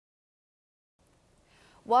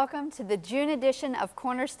Welcome to the June edition of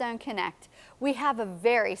Cornerstone Connect. We have a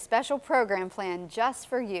very special program planned just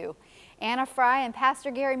for you. Anna Frye and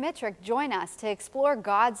Pastor Gary Mitrick join us to explore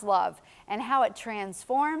God's love and how it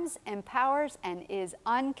transforms, empowers, and is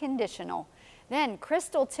unconditional. Then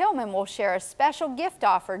Crystal Tillman will share a special gift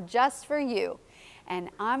offer just for you.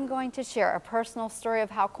 And I'm going to share a personal story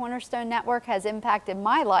of how Cornerstone Network has impacted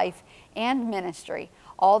my life and ministry.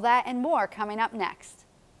 All that and more coming up next.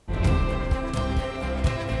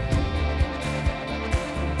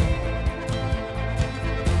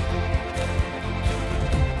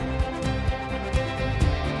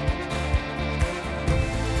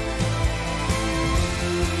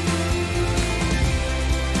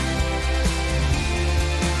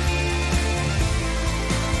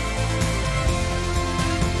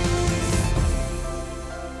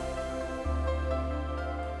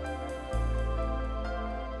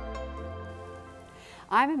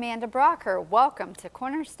 I'm Amanda Brougher. Welcome to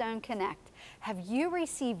Cornerstone Connect. Have you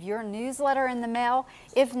received your newsletter in the mail?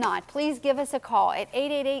 If not, please give us a call at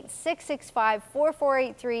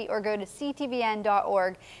 888-665-4483 or go to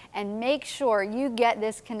ctvn.org and make sure you get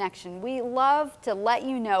this connection. We love to let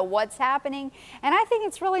you know what's happening, and I think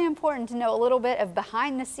it's really important to know a little bit of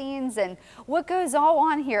behind the scenes and what goes all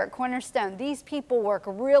on here at Cornerstone. These people work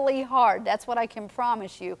really hard. That's what I can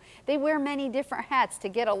promise you. They wear many different hats to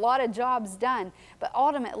get a lot of jobs done, but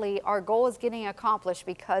ultimately our goal is getting accomplished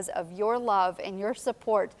because of your love and your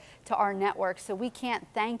support to our network, so we can't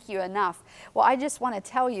thank you enough. Well, I just want to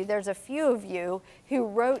tell you there's a few of you who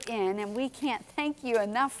wrote in, and we can't thank you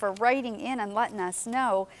enough for writing in and letting us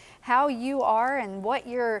know how you are and what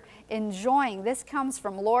you're enjoying. This comes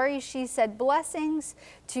from Lori. She said, "Blessings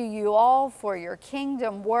to you all for your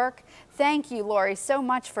kingdom work." Thank you, Lori, so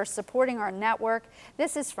much for supporting our network.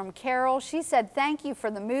 This is from Carol. She said, "Thank you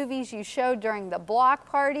for the movies you showed during the block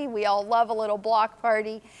party." We all love a little block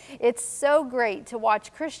party. It's so great to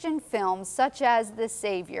watch Christian films such as The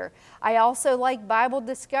Savior. I also like Bible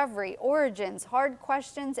Discovery, Origins, Hard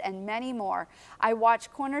Questions, and many more. I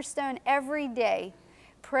watch Cornerstone every day.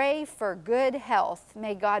 Pray for good health.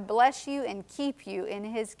 May God bless you and keep you in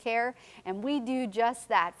His care. And we do just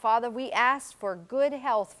that. Father, we ask for good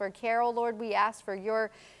health for Carol, Lord. We ask for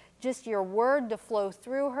your word to flow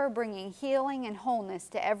through her, bringing healing and wholeness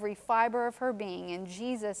to every fiber of her being. In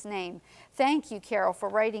Jesus' name. Thank you, Carol, for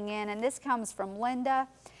writing in. And this comes from Linda.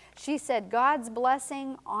 She said, "God's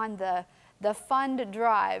blessing on the fund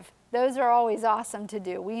drive." Those are always awesome to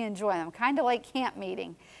do. We enjoy them, kind of like camp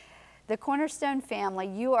meeting. The Cornerstone family,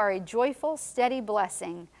 you are a joyful, steady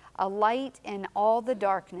blessing, a light in all the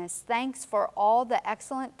darkness. Thanks for all the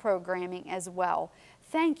excellent programming as well.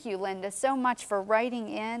 Thank you, Linda, so much for writing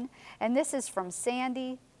in. And this is from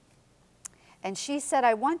Sandy. And she said,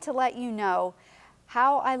 "I want to let you know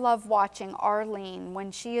how I love watching Arlene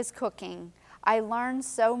when she is cooking. I learn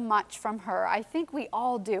so much from her." I think we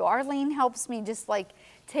all do. Arlene helps me just like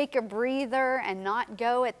take a breather and not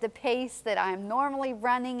go at the pace that I'm normally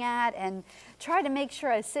running at, and try to make sure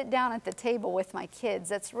I sit down at the table with my kids.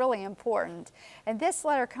 That's really important. And this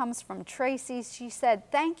letter comes from Tracy. She said,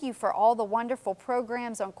 "Thank you for all the wonderful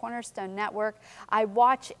programs on Cornerstone Network. I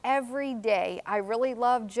watch every day. I really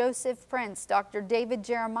love Joseph Prince, Dr. David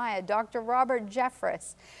Jeremiah, Dr. Robert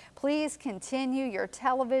Jeffress. Please continue your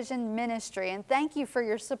television ministry." And thank you for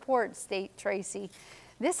your support, Tracy.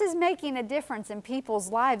 This is making a difference in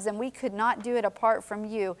people's lives, and we could not do it apart from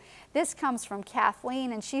you. This comes from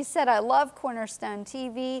Kathleen, and she said, "I love Cornerstone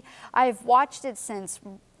TV. I've watched it since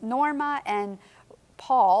Norma and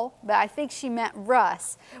Paul," but I think she meant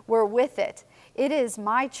Russ, "were with it. It is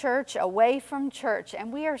my church away from church,"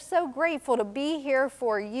 and we are so grateful to be here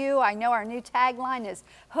for you. I know our new tagline is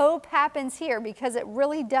 "Hope Happens Here," because it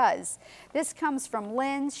really does. This comes from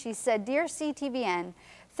Lynn. She said, "Dear CTVN,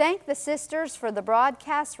 thank the sisters for the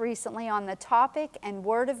broadcast recently on the topic and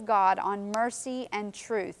Word of God on mercy and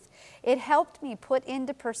truth. It helped me put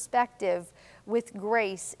into perspective with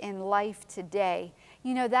grace in life today."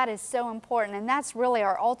 You know, that is so important, and that's really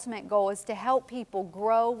our ultimate goal, is to help people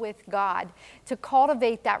grow with God, to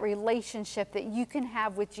cultivate that relationship that you can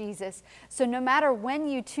have with Jesus. So no matter when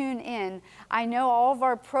you tune in, I know all of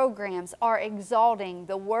our programs are exalting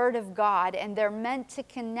the Word of God, and they're meant to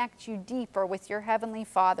connect you deeper with your Heavenly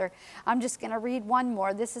Father. I'm just going to read one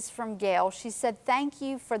more. This is from Gail. She said, "Thank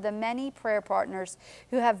you for the many prayer partners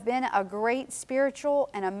who have been a great spiritual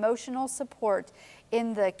and emotional support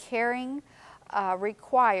in the caring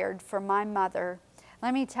required for my mother.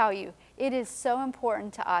 Let me tell you, it is so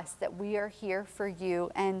important to us that we are here for you.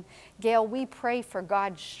 And Gail, we pray for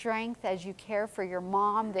God's strength as you care for your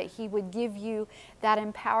mom, that He would give you that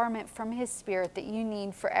empowerment from His Spirit that you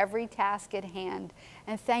need for every task at hand.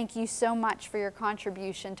 And thank you so much for your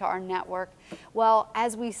contribution to our network. Well,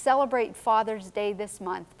 as we celebrate Father's Day this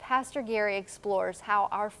month, Pastor Gary explores how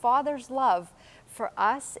our Father's love for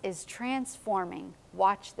us is transforming.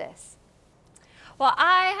 Watch this. Well,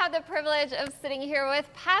 I have the privilege of sitting here with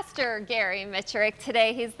Pastor Gary Mitrick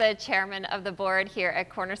today. He's the chairman of the board here at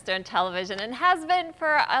Cornerstone Television and has been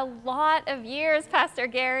for a lot of years, Pastor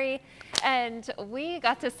Gary. And we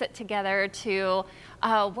got to sit together to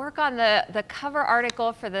work on the cover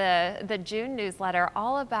article for the June newsletter,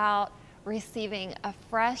 all about receiving a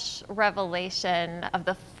fresh revelation of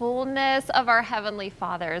the fullness of our Heavenly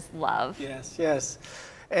Father's love. Yes, yes.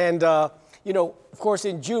 And you know, of course,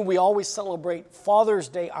 in June, we always celebrate Father's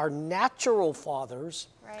Day, our natural fathers.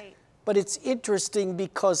 Right. But it's interesting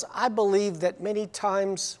because I believe that many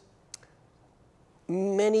times,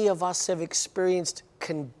 many of us have experienced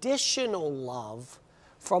conditional love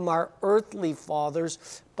from our earthly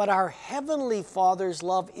fathers, but our Heavenly Father's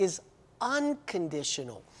love is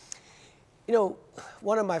unconditional. You know,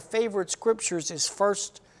 one of my favorite scriptures is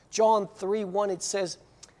 1 John 3:1. It says,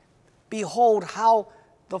 "Behold how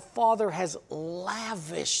the Father has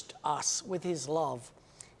lavished us with His love."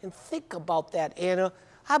 And think about that, Anna.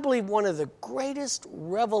 I believe one of the greatest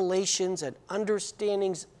revelations and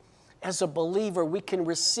understandings as a believer we can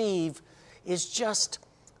receive is just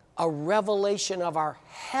a revelation of our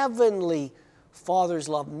Heavenly Father's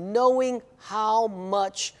love, knowing how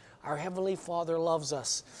much our Heavenly Father loves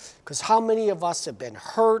us. Because how many of us have been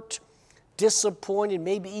hurt, disappointed,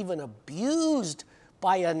 maybe even abused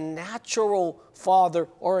by a natural father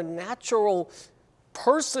or a natural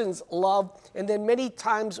person's love, and then many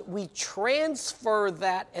times we transfer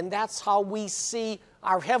that, and that's how we see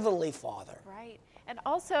our Heavenly Father. Right. And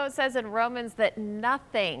also it says in Romans that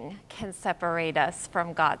nothing can separate us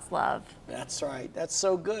from God's love. That's right. That's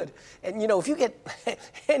so good. And you know, if you get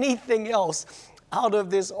anything else out of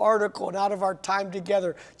this article and out of our time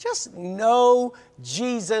together, just know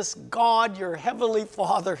Jesus, God, your Heavenly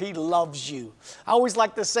Father, He loves you. I always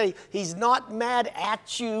like to say, He's not mad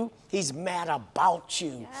at you, He's mad about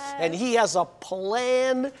you. Yes. And He has a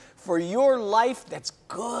plan for your life that's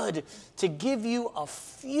good, to give you a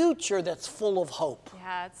future that's full of hope.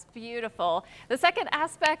 Yeah, it's beautiful. The second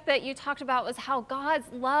aspect that you talked about was how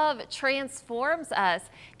God's love transforms us.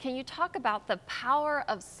 Can you talk about the power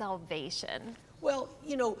of salvation? Well,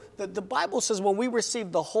 you know, the Bible says when we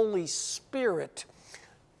receive the Holy Spirit,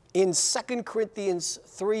 in 2 Corinthians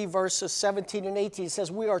 3, verses 17 and 18, it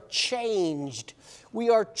says we are changed. We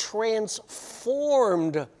are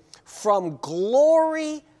transformed from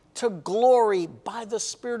glory to glory by the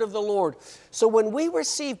Spirit of the Lord. So when we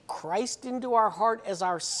receive Christ into our heart as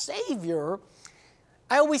our Savior,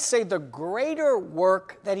 I always say the greater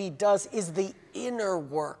work that He does is the inner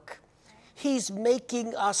work. He's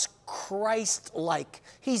making us Christ-like.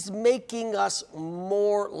 He's making us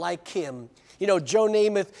more like Him. You know, Joe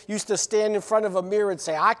Namath used to stand in front of a mirror and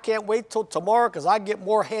say, "I can't wait till tomorrow because I get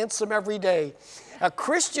more handsome every day." A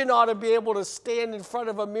Christian ought to be able to stand in front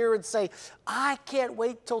of a mirror and say, "I can't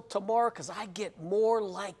wait till tomorrow because I get more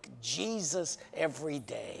like Jesus every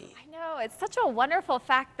day." I know, it's such a wonderful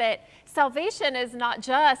fact that salvation is not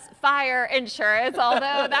just fire insurance,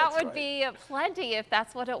 although that would be plenty if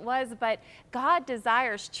that's what it was, but God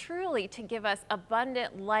desires truly to give us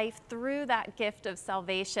abundant life through that gift of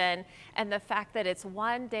salvation, and the fact that it's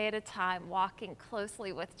one day at a time walking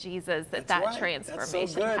closely with Jesus that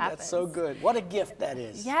transformation happens. That's so good. What a gift that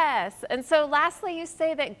is. Yes. And so lastly, you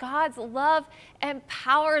say that God's love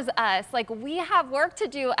empowers us. Like we have work to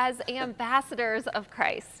do as ambassadors of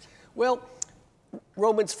Christ. Well,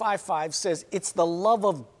 Romans 5:5 says, it's the love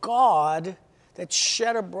of God that's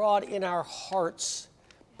shed abroad in our hearts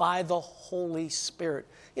by the Holy Spirit.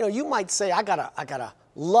 You know, you might say, I got a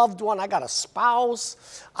loved one, I got a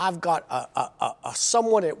spouse, I've got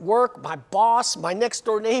someone at work, my boss, my next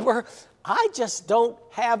door neighbor. I just don't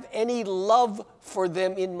have any love for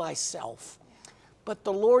them in myself. But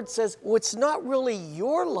the Lord says, well, it's not really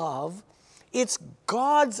your love, it's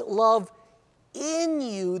God's love in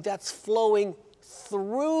you that's flowing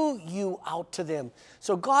through you out to them.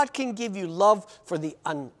 So God can give you love for the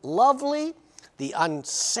unlovely, the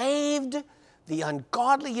unsaved, the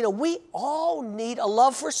ungodly. You know, we all need a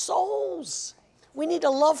love for souls. We need a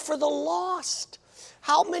love for the lost.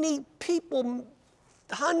 How many people,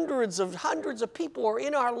 hundreds of people are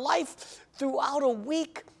in our life throughout a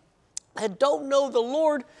week that don't know the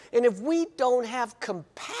Lord, and if we don't have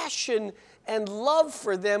compassion and love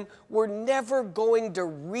for them, we're never going to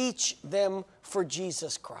reach them for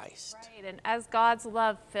Jesus Christ. Right, and as God's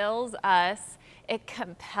love fills us, it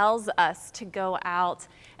compels us to go out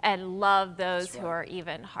and love those who are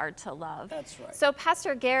even hard to love. That's right. So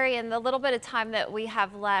Pastor Gary, in the little bit of time that we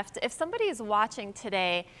have left, if somebody is watching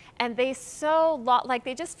today and they like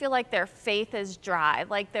they just feel like their faith is dry,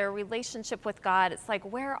 like their relationship with God, it's like,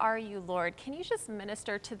 where are you, Lord? Can you just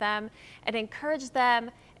minister to them and encourage them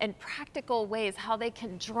in practical ways how they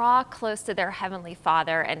can draw close to their Heavenly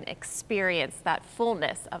Father and experience that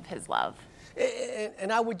fullness of His love?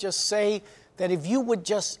 And I would just say that if you would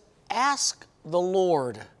just ask the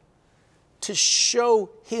Lord to show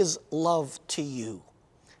His love to you,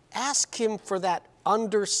 ask Him for that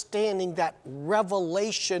understanding, that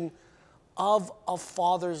revelation of a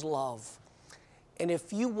Father's love. And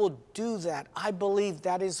if you will do that, I believe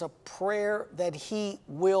that is a prayer that He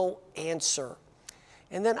will answer.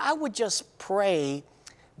 And then I would just pray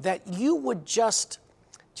that you would just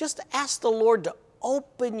ask the Lord to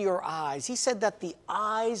open your eyes. He said that the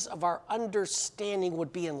eyes of our understanding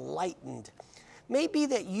would be enlightened. Maybe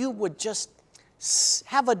that you would just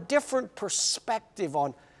have a different perspective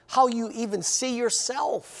on how you even see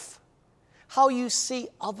yourself, how you see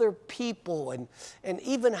other people, and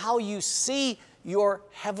even how you see your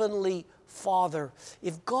Heavenly Father.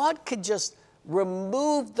 If God could just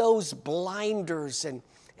remove those blinders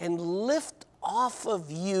and lift off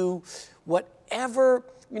of you whatever,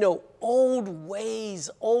 old ways,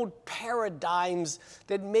 old paradigms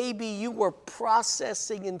that maybe you were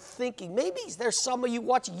processing and thinking. Maybe there's some of you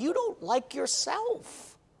watching, you don't like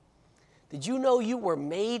yourself. Did you know you were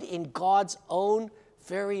made in God's own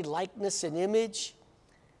very likeness and image?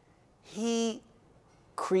 He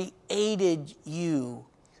created you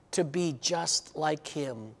to be just like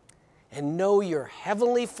Him. And know your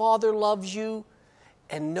Heavenly Father loves you,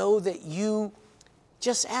 and know that you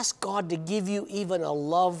just ask God to give you even a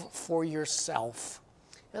love for yourself.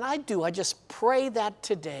 And I just pray that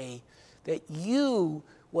today, that you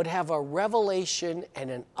would have a revelation and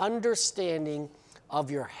an understanding of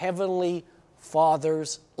your Heavenly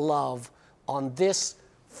Father's love on this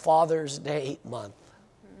Father's Day month.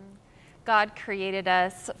 God created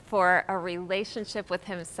us for a relationship with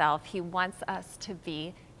Himself. He wants us to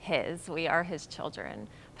be His. We are His children.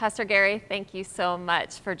 Pastor Gary, thank you so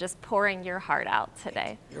much for just pouring your heart out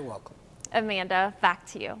today. You're welcome. Amanda, back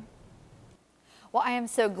to you. Well, I am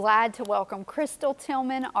so glad to welcome Crystal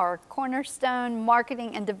Tillman, our Cornerstone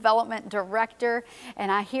Marketing and Development Director.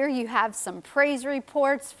 And I hear you have some praise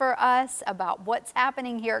reports for us about what's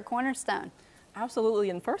happening here at Cornerstone.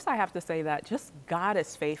 Absolutely. And first I have to say that just God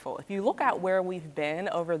is faithful. If you look at where we've been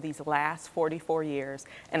over these last 44 years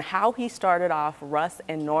and how He started off Russ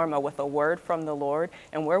and Norma with a word from the Lord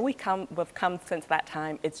and where we've come since that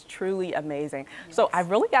time, it's truly amazing. Yes. So I've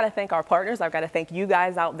really got to thank our partners. I've got to thank you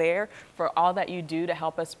guys out there for all that you do to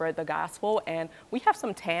help us spread the gospel. And we have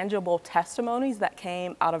some tangible testimonies that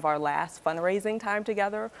came out of our last fundraising time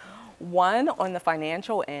together. One, on the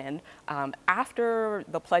financial end, after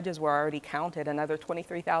the pledges were already counted, another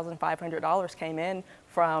 $23,500 came in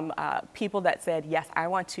from people that said, yes, I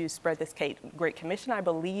want to spread this Great Commission. I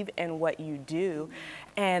believe in what you do.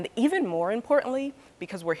 And even more importantly,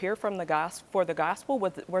 because we're here for the gospel,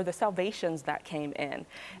 were the salvations that came in.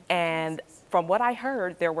 And from what I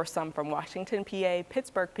heard, there were some from Washington, PA,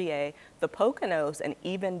 Pittsburgh, PA, the Poconos, and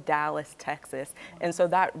even Dallas, Texas. And so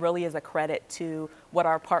that really is a credit to what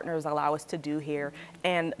our partners allow us to do here.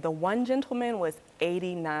 And the one gentleman was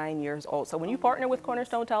 89 years old. So when you partner with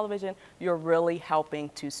Cornerstone Television, you're really helping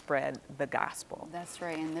to spread the gospel. That's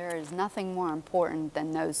right, and there is nothing more important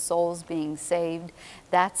than those souls being saved.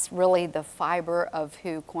 That's really the fiber of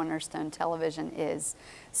who Cornerstone Television is.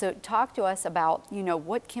 So talk to us about,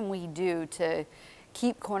 what can we do to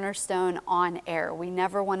keep Cornerstone on air? We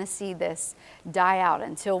never want to see this die out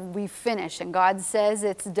until we finish and God says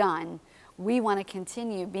it's done. We want to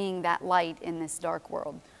continue being that light in this dark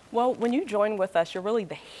world. Well, when you join with us, you're really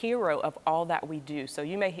the hero of all that we do. So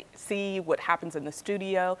you may see what happens in the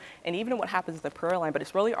studio and even what happens in the prayer line, but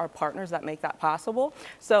it's really our partners that make that possible.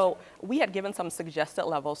 So we had given some suggested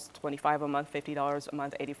levels, $25 a month, $50 a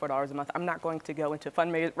month, $84 a month. I'm not going to go into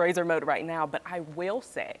fundraiser mode right now, but I will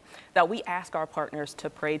say that we ask our partners to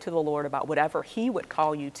pray to the Lord about whatever He would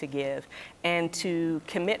call you to give and to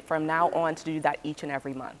commit from now on to do that each and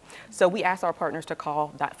every month. So we ask our partners to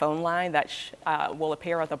call that phone line that will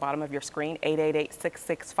appear at the bottom of your screen,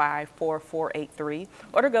 888-665-4483,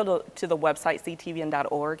 or to go to the website,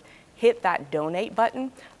 ctvn.org, hit that donate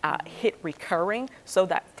button, hit recurring, so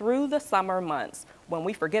that through the summer months, when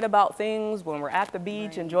we forget about things, when we're at the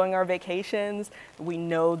beach enjoying our vacations, we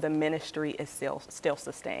know the ministry is still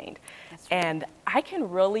sustained. And I can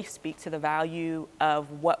really speak to the value of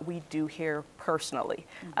what we do here personally.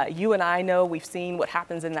 You and I know, we've seen what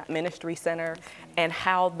happens in that ministry center and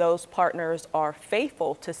how those partners are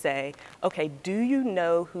faithful to say, okay, do you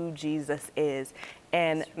know who Jesus is?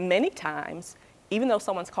 And many times, even though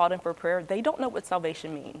someone's called in for prayer, they don't know what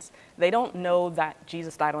salvation means. They don't know that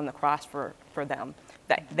Jesus died on the cross for them,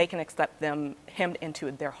 that they can accept him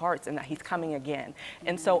into their hearts and that he's coming again.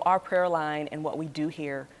 And so our prayer line and what we do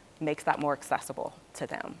here makes that more accessible to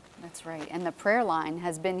them. That's right. And the prayer line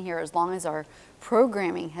has been here as long as our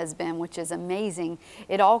programming has been, which is amazing.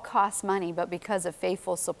 It all costs money, but because of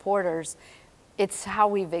faithful supporters, it's how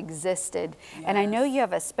we've existed. Yes. And I know you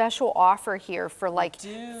have a special offer here for like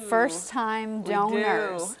first-time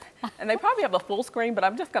donors. And they probably have a full screen, but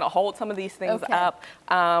I'm just going to hold some of these things up.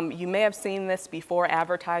 You may have seen this before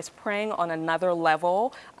advertised, Praying on Another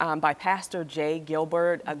Level by Pastor Jay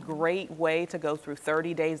Gilbert, a great way to go through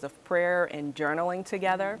 30 days of prayer and journaling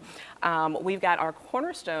together. We've got our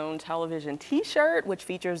Cornerstone Television t-shirt, which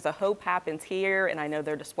features The Hope Happens Here, and I know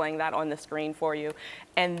they're displaying that on the screen for you.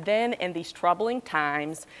 And then in these troubling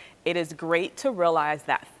times, it is great to realize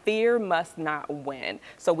that fear must not win.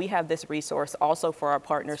 So we have this resource also for our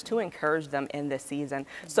partners to encourage them in this season.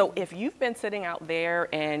 So if you've been sitting out there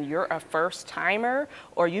and you're a first timer,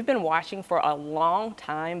 or you've been watching for a long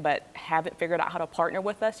time but haven't figured out how to partner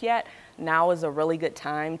with us yet, now is a really good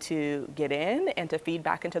time to get in and to feed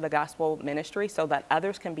back into the gospel ministry so that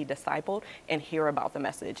others can be discipled and hear about the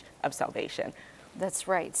message of salvation. That's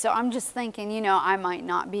right. So I'm just thinking, you know, I might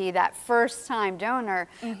not be that first-time donor,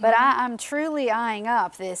 but I'm truly eyeing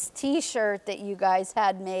up this t-shirt that you guys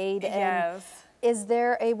had made. And is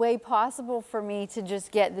there a way possible for me to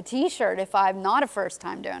just get the t-shirt if I'm not a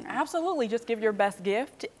first-time donor? Absolutely. Just give your best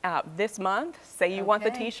gift this month. Say you want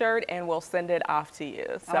the t-shirt and we'll send it off to you.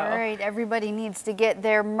 So. All right. Everybody needs to get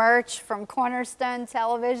their merch from Cornerstone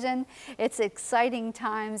Television. It's exciting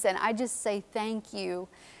times, and I just say thank you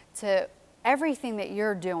to everything that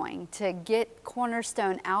you're doing to get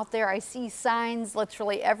Cornerstone out there. I see signs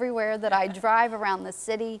literally everywhere that I drive around the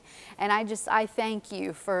city, and I thank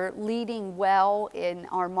you for leading well in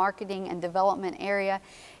our marketing and development area.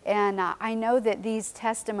 And I know that these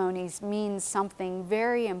testimonies mean something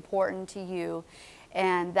very important to you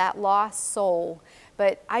and that lost soul.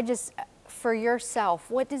 But for yourself,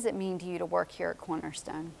 what does it mean to you to work here at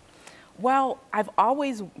Cornerstone? Well, I've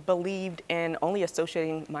always believed in only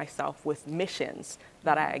associating myself with missions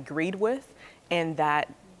that I agreed with and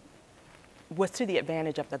that was to the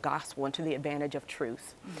advantage of the gospel and to the advantage of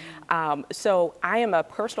truth. So I am a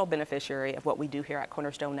personal beneficiary of what we do here at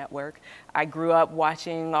Cornerstone Network. I grew up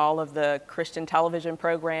watching all of the Christian television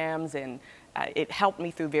programs, and it helped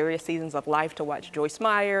me through various seasons of life to watch Joyce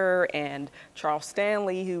Meyer and Charles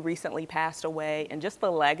Stanley, who recently passed away, and just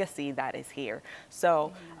the legacy that is here.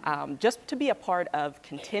 So just to be a part of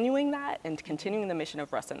continuing that and continuing the mission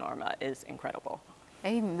of Russ and Norma is incredible.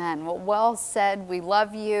 Amen. Well said. We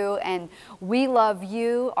love you, and we love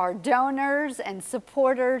you, our donors and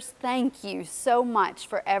supporters. Thank you so much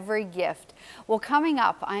for every gift. Well, coming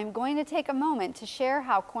up, I'm going to take a moment to share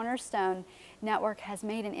how Cornerstone Network has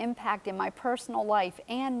made an impact in my personal life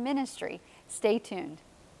and ministry. Stay tuned.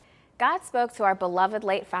 God spoke to our beloved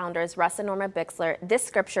late founders, Russ and Norma Bixler, this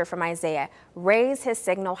scripture from Isaiah: raise his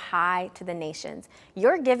signal high to the nations.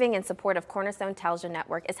 Your giving in support of Cornerstone Television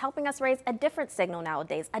Network is helping us raise a different signal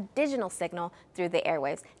nowadays, a digital signal through the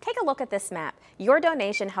airwaves. Take a look at this map. Your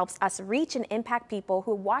donation helps us reach and impact people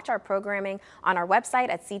who watch our programming on our website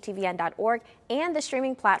at ctvn.org and the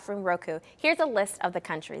streaming platform Roku. Here's a list of the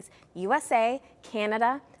countries: USA,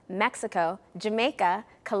 Canada, Mexico, Jamaica,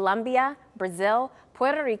 Colombia, Brazil,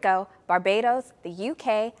 Puerto Rico, Barbados, the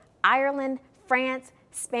UK, Ireland, France,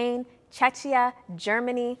 Spain, Czechia,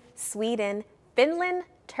 Germany, Sweden, Finland,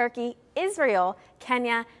 Turkey, Israel,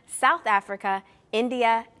 Kenya, South Africa,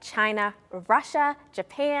 India, China, Russia,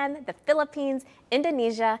 Japan, the Philippines,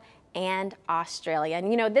 Indonesia, and Australia. And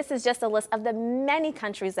you know, this is just a list of the many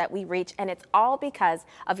countries that we reach, and it's all because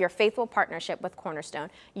of your faithful partnership with Cornerstone.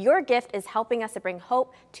 Your gift is helping us to bring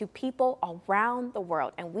hope to people around the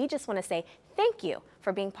world, and we just want to say thank you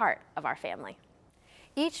for being part of our family.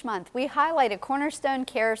 Each month, we highlight a Cornerstone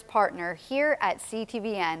Cares partner here at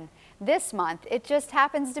CTVN. This month, it just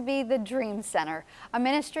happens to be the Dream Center, a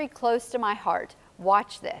ministry close to my heart.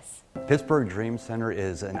 Watch this. Pittsburgh Dream Center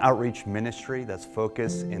is an outreach ministry that's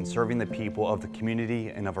focused in serving the people of the community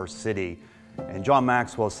and of our city. And John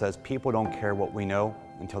Maxwell says people don't care what we know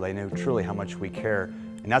until they know truly how much we care.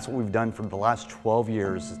 And that's what we've done for the last 12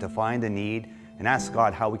 years, is to find a need and ask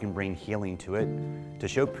God how we can bring healing to it, to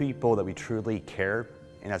show people that we truly care,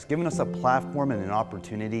 and has given us a platform and an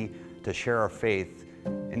opportunity to share our faith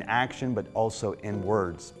in action, but also in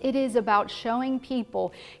words. It is about showing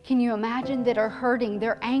people, can you imagine, that are hurting,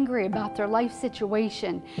 they're angry about their life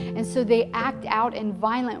situation, and so they act out in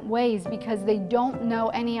violent ways because they don't know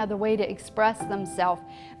any other way to express themselves.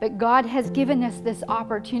 But God has given us this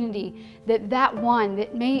opportunity that one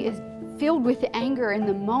that is filled with anger in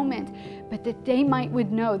the moment, but that they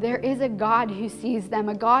would know there is a God who sees them,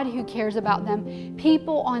 a God who cares about them,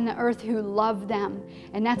 people on the earth who love them.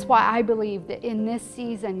 And that's why I believe that in this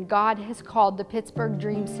season, God has called the Pittsburgh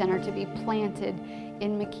Dream Center to be planted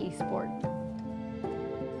in McKeesport.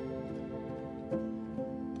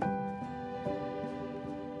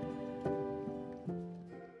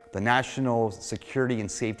 The National Security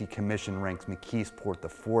and Safety Commission ranks McKeesport the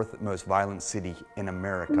 4th most violent city in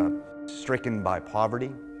America, stricken by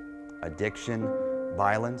poverty, addiction,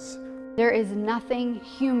 violence. There is nothing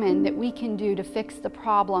human that we can do to fix the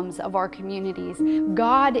problems of our communities.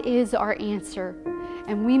 God is our answer,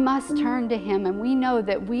 and we must turn to Him, and we know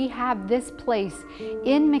that we have this place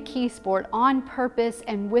in McKeesport on purpose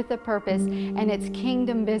and with a purpose, and it's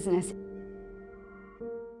kingdom business.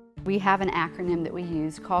 We have an acronym that we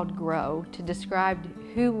use called GROW to describe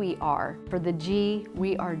who we are. For the G,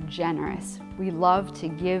 we are generous. We love to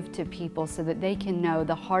give to people so that they can know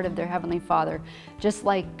the heart of their Heavenly Father, just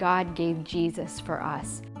like God gave Jesus for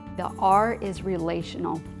us. The R is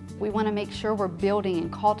relational. We want to make sure we're building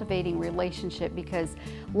and cultivating relationship because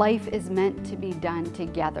life is meant to be done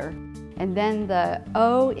together. And then the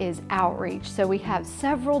O is outreach. So we have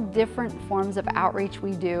several different forms of outreach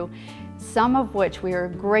we do, some of which we are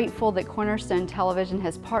grateful that Cornerstone Television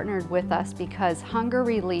has partnered with us because hunger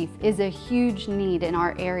relief is a huge need in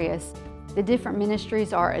our areas. The different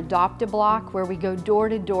ministries are Adopt a Block, where we go door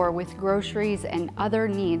to door with groceries and other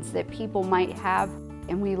needs that people might have.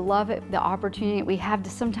 And we love it, the opportunity we have to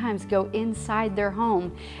sometimes go inside their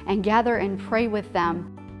home and gather and pray with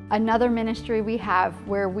them. Another ministry we have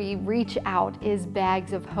where we reach out is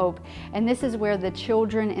Bags of Hope. And this is where the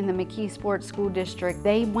children in the McKeesport School District,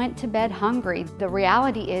 they went to bed hungry. The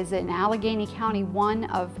reality is in Allegheny County, 1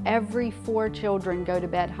 of every 4 children go to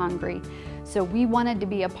bed hungry. So we wanted to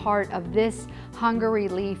be a part of this hunger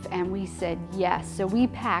relief, and we said yes. So we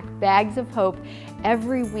pack Bags of Hope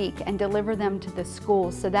every week and deliver them to the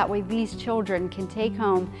schools so that way these children can take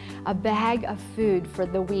home a bag of food for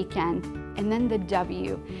the weekend. And then the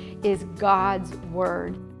W is God's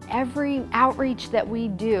Word. Every outreach that we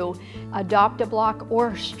do, Adopt a Block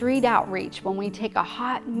or street outreach, when we take a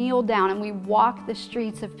hot meal down and we walk the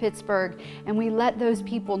streets of Pittsburgh and we let those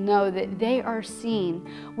people know that they are seen,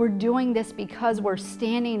 we're doing this because we're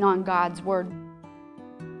standing on God's Word.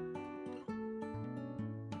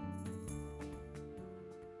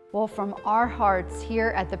 Well, from our hearts here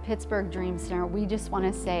at the Pittsburgh Dream Center, we just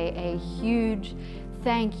want to say a huge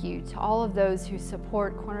thank you to all of those who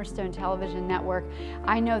support Cornerstone Television Network.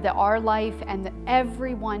 I know that our life and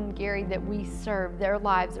everyone, Gary, that we serve, their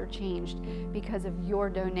lives are changed because of your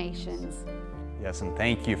donations. Yes, and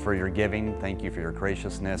thank you for your giving. Thank you for your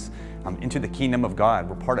graciousness into the kingdom of God.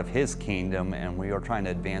 We're part of His kingdom, and we are trying to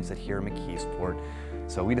advance it here in McKeesport.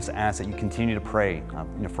 So we just ask that you continue to pray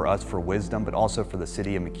for us for wisdom, but also for the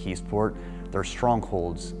city of McKeesport. There are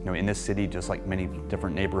strongholds in this city, just like many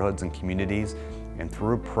different neighborhoods and communities. And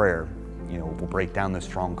through prayer, we'll break down those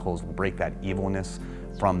strongholds, we'll break that evilness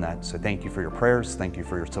from that. So thank you for your prayers, thank you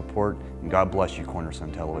for your support, and God bless you,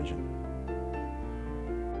 Cornerstone Television.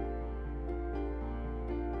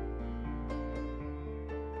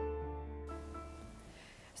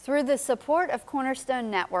 Through the support of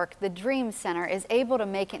Cornerstone Network, the Dream Center is able to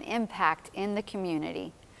make an impact in the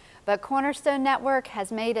community. But Cornerstone Network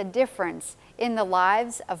has made a difference in the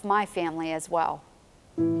lives of my family as well.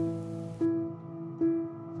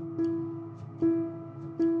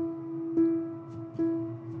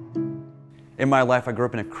 In my life, I grew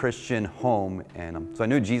up in a Christian home, and so I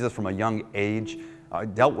knew Jesus from a young age. I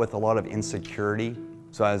dealt with a lot of insecurity.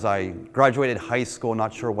 So as I graduated high school,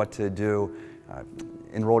 not sure what to do,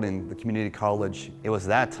 enrolled in the community college, it was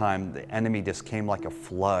that time the enemy just came like a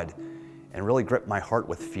flood and really gripped my heart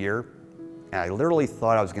with fear. And I literally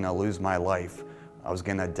thought I was going to lose my life. I was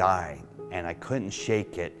going to die, and I couldn't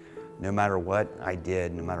shake it. No matter what I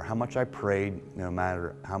did, no matter how much I prayed, no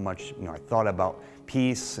matter how much I thought about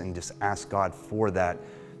peace and just asked God for that.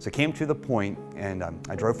 So it came to the point, and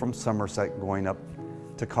I drove from Somerset going up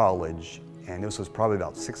to college, and this was probably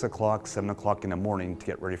about 6 o'clock, 7 o'clock in the morning to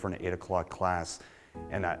get ready for an 8 o'clock class.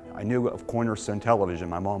 And I knew of Cornerstone Television.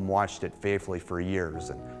 My mom watched it faithfully for years,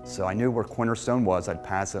 and so I knew where Cornerstone was. I'd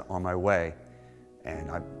pass it on my way.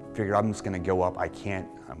 And I figured I'm just going to go up. I can't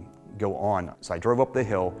go on. So I drove up the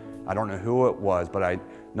hill. I don't know who it was, but I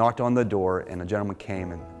knocked on the door and a gentleman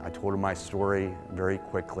came, and I told him my story very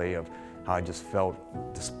quickly of how I just felt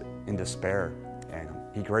in despair. And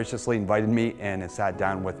he graciously invited me in and sat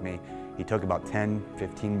down with me. He took about 10,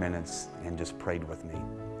 15 minutes and just prayed with me.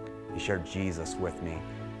 He shared Jesus with me.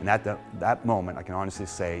 And at that moment, I can honestly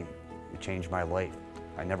say, it changed my life.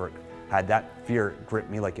 I never had that fear grip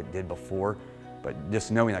me like it did before, but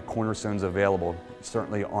just knowing that Cornerstone's available,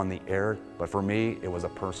 certainly on the air, but for me, it was a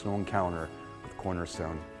personal encounter with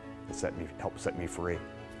Cornerstone that helped set me free.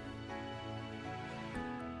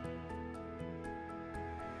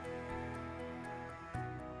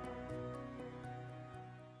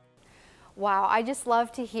 Wow, I just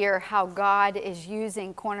love to hear how God is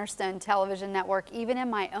using Cornerstone Television Network, even in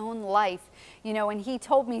my own life. You know, when he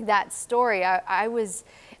told me that story, I was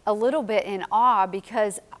a little bit in awe,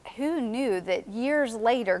 because who knew that years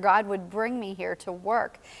later God would bring me here to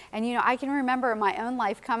work? And you know, I can remember in my own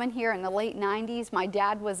life coming here in the late 90s. My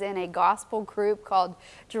dad was in a gospel group called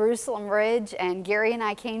Jerusalem Ridge, and Gary and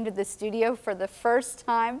I came to the studio for the first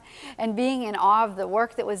time and being in awe of the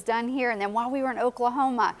work that was done here. And then while we were in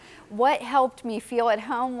Oklahoma, what helped me feel at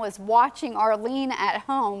home was watching Arlene at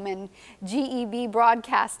home and GEB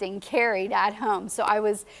Broadcasting carried at home. So I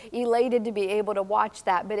was elated to be able to watch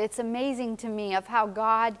that. But it's amazing to me of how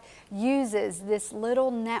God uses this little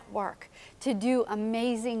network to do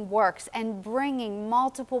amazing works and bringing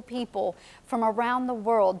multiple people from around the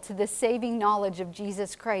world to the saving knowledge of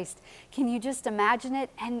Jesus Christ. Can you just imagine it?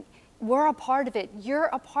 And we're a part of it. You're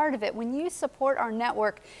a part of it. When you support our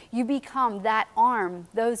network, you become that arm,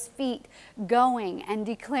 those feet going and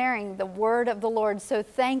declaring the word of the Lord. So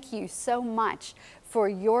thank you so much for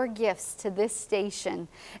your gifts to this station.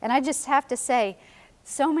 And I just have to say,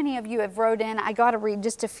 so many of you have wrote in. I got to read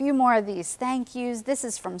just a few more of these thank yous. This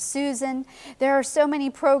is from Susan. There are so many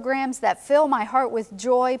programs that fill my heart with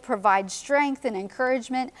joy, provide strength and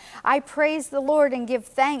encouragement. I praise the Lord and give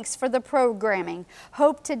thanks for the programming.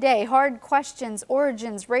 Hope Today, Hard Questions,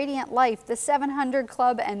 Origins, Radiant Life, the 700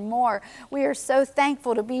 Club, and more. We are so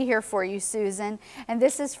thankful to be here for you, Susan. And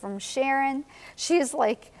this is from Sharon. She is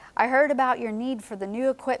like, I heard about your need for the new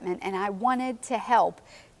equipment and I wanted to help,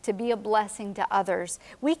 to be a blessing to others.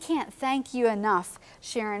 We can't thank you enough,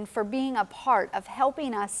 Sharon, for being a part of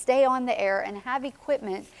helping us stay on the air and have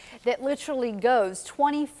equipment that literally goes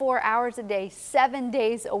 24 hours a day, 7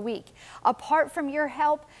 days a week. Apart from your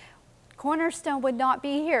help, Cornerstone would not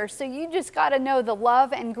be here. So you just got to know the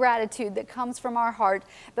love and gratitude that comes from our heart.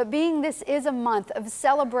 But being this is a month of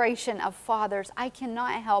celebration of fathers, I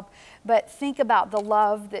cannot help but think about the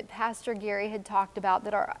love that Pastor Gary had talked about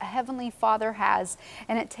that our Heavenly Father has.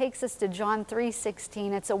 And it takes us to John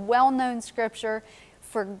 3:16. It's a well-known scripture.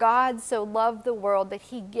 For God so loved the world that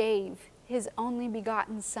he gave his only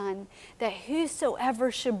begotten Son, that whosoever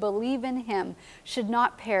should believe in him should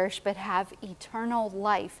not perish but have eternal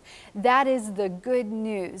life. That is the good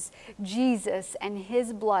news. Jesus and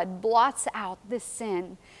his blood blots out the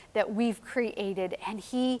sin that we've created, and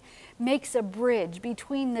he makes a bridge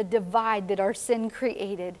between the divide that our sin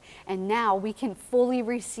created, and now we can fully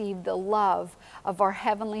receive the love of our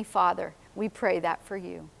Heavenly Father. We pray that for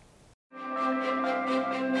you.